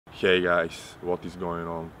Hey guys, what is going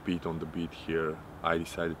on? Pete on the beat here. I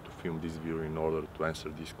decided to film this video in order to answer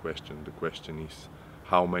this question. The question is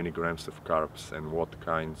how many grams of carbs and what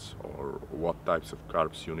kinds or what types of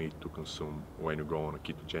carbs you need to consume when you go on a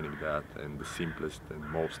ketogenic diet. And the simplest and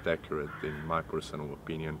most accurate, in my personal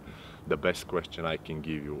opinion, the best question I can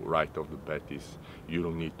give you right off the bat is you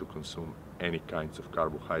don't need to consume any kinds of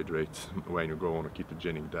carbohydrates when you go on a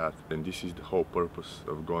ketogenic diet. And this is the whole purpose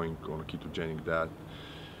of going on a ketogenic diet.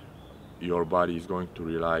 Your body is going to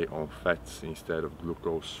rely on fats instead of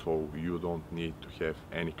glucose, so you don't need to have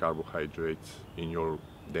any carbohydrates in your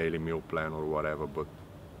daily meal plan or whatever. But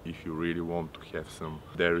if you really want to have some,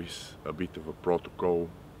 there is a bit of a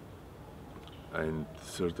protocol and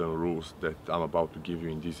certain rules that I'm about to give you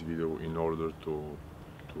in this video in order to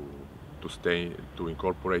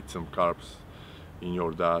incorporate some carbs in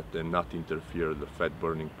your diet and not interfere the fat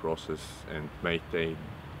burning process and maintain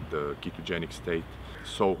the ketogenic state.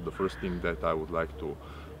 So the first thing that I would like to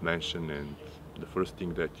mention, and the first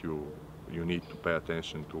thing that you need to pay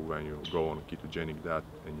attention to when you go on a ketogenic diet,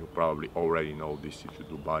 and you probably already know this if you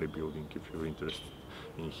do bodybuilding, if you're interested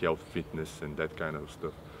in health, fitness and that kind of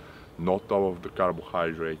stuff, not all of the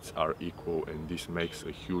carbohydrates are equal, and this makes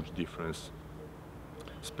a huge difference,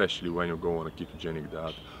 especially when you go on a ketogenic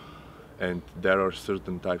diet. And there are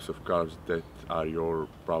certain types of carbs that are your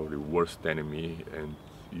probably worst enemy, and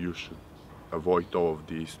you should avoid all of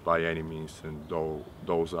these by any means, and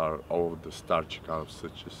those are all of the starchy carbs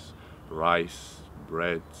such as rice,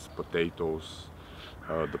 breads, potatoes,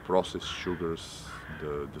 the processed sugars,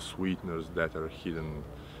 the sweeteners that are hidden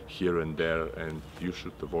here and there, and you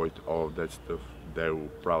should avoid all of that stuff. They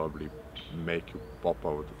will probably make you pop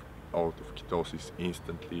out of ketosis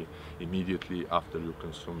instantly, immediately after you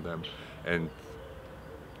consume them, and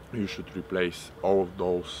you should replace all of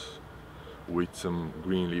those with some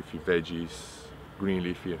green leafy veggies, green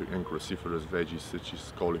leafy and cruciferous veggies such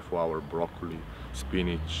as cauliflower, broccoli,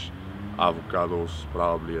 spinach, avocados,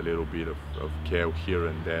 probably a little bit of kale here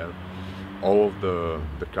and there. All of the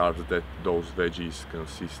carbs that those veggies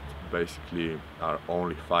consist basically are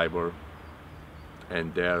only fiber,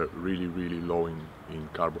 and they're really low in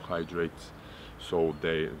carbohydrates, so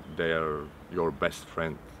they are your best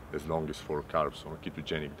friend as long as for carbs on a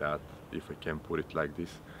ketogenic diet, if I can put it like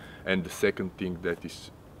this. And the second thing that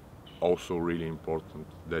is also really important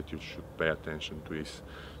that you should pay attention to is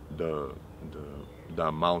the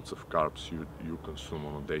amounts of carbs you consume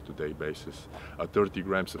on a day-to-day basis. 30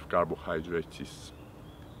 grams of carbohydrates is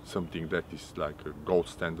something that is like a gold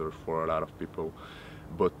standard for a lot of people,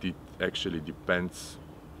 but it actually depends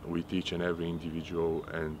with each and every individual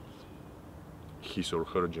and his or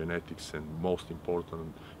her genetics, and most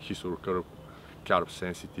important, his or her carb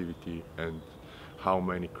sensitivity and how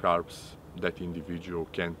many carbs that individual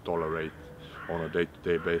can tolerate on a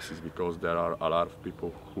day-to-day basis, because there are a lot of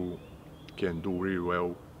people who can do really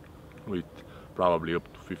well with probably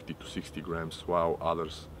up to 50 to 60 grams, while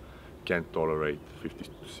others can't tolerate 50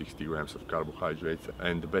 to 60 grams of carbohydrates.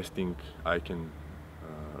 And the best thing I can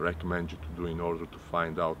recommend you to do in order to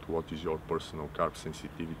find out what is your personal carb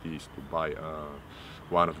sensitivity is to buy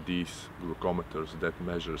one of these glucometers that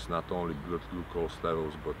measures not only blood glucose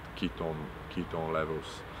levels but ketone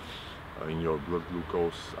levels in your blood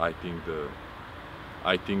glucose. I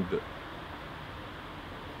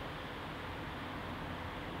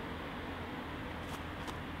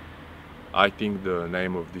think the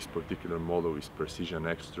name of this particular model is Precision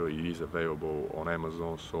Extra. It is available on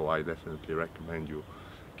Amazon, so I definitely recommend you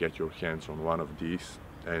get your hands on one of these.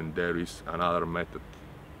 And there is another method,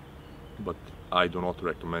 but I do not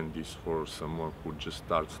recommend this for someone who just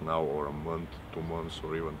starts now, or a month, 2 months,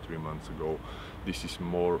 or even 3 months ago. This is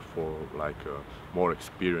more for like more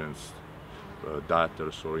experienced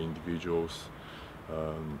dieters or individuals,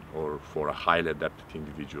 or for a highly adapted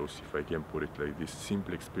individuals, if I can put it like this.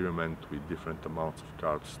 Simply experiment with different amounts of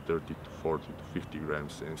carbs, 30 to 40 to 50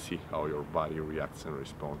 grams, and see how your body reacts and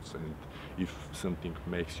responds. And if something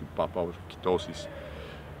makes you pop out of ketosis,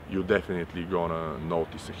 you're definitely gonna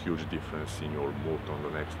notice a huge difference in your mood on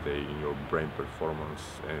the next day, in your brain performance,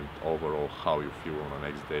 and overall how you feel on the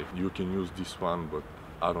next day. You can use this one, but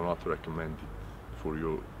I do not recommend it for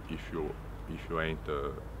you if you ain't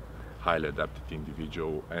a highly adapted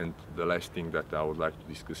individual. And the last thing that I would like to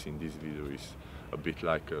discuss in this video is a bit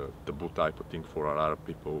like a taboo type of thing for a lot of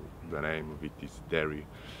people. The name of it is dairy.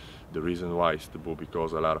 The reason why it's taboo,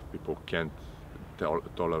 because a lot of people can't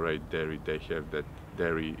tolerate dairy. They have that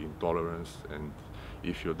dairy intolerance, and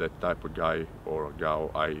if you're that type of guy or a gal,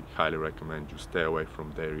 I highly recommend you stay away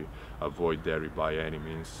from dairy, avoid dairy by any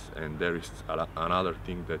means. And there is another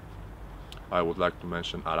thing that I would like to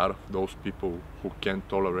mention a lot of those people who can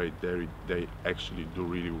tolerate dairy, they actually do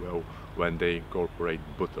really well when they incorporate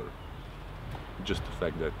butter. Just the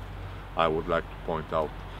fact that I would like to point out.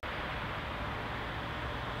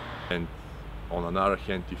 And on another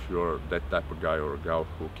hand, if you're that type of guy or gal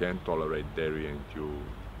who can tolerate dairy and you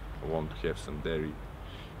want to have some dairy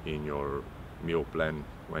in your meal plan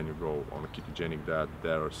when you go on a ketogenic diet,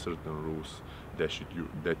 there are certain rules that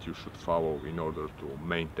you should follow in order to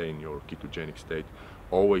maintain your ketogenic state.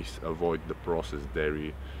 Always avoid the processed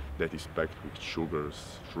dairy that is packed with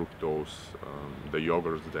sugars, fructose, the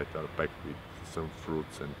yogurts that are packed with some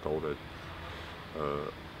fruits and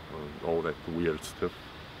all that weird stuff.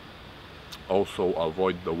 Also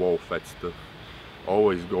avoid the low fat stuff.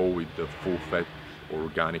 Always go with the full fat,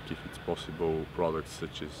 organic if it's possible, products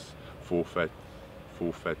such as full fat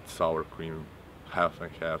sour cream, half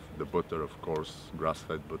and half, the butter of course,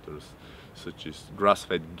 grass-fed butters such as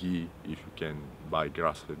grass-fed ghee. If you can buy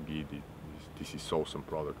grass-fed ghee, this is awesome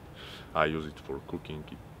product. I use it for cooking,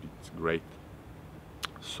 it's great.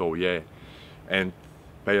 So yeah, and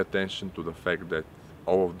pay attention to the fact that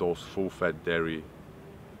all of those full fat dairy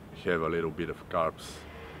have a little bit of carbs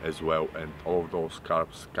as well, and all of those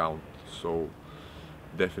carbs count. So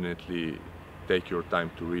definitely take your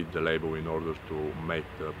time to read the label in order to make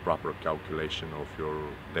the proper calculation of your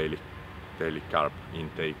daily carb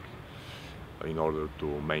intake in order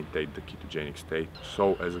to maintain the ketogenic state.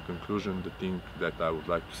 So as a conclusion, the thing that I would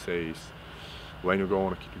like to say is, when you go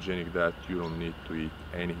on a ketogenic diet, you don't need to eat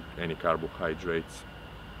any carbohydrates.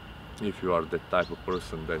 If you are that type of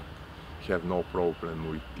person that have no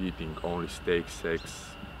problem with eating only steaks, eggs,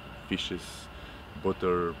 fishes,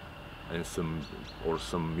 butter, and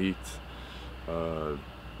some meat,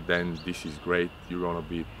 then this is great. You're gonna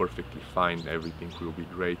be perfectly fine. Everything will be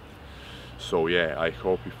great. So yeah, I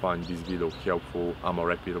hope you find this video helpful. I'm gonna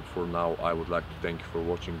wrap it up for now. I would like to thank you for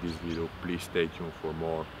watching this video. Please stay tuned for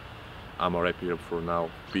more. I'm gonna wrap it up for now.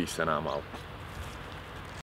 Peace, and I'm out.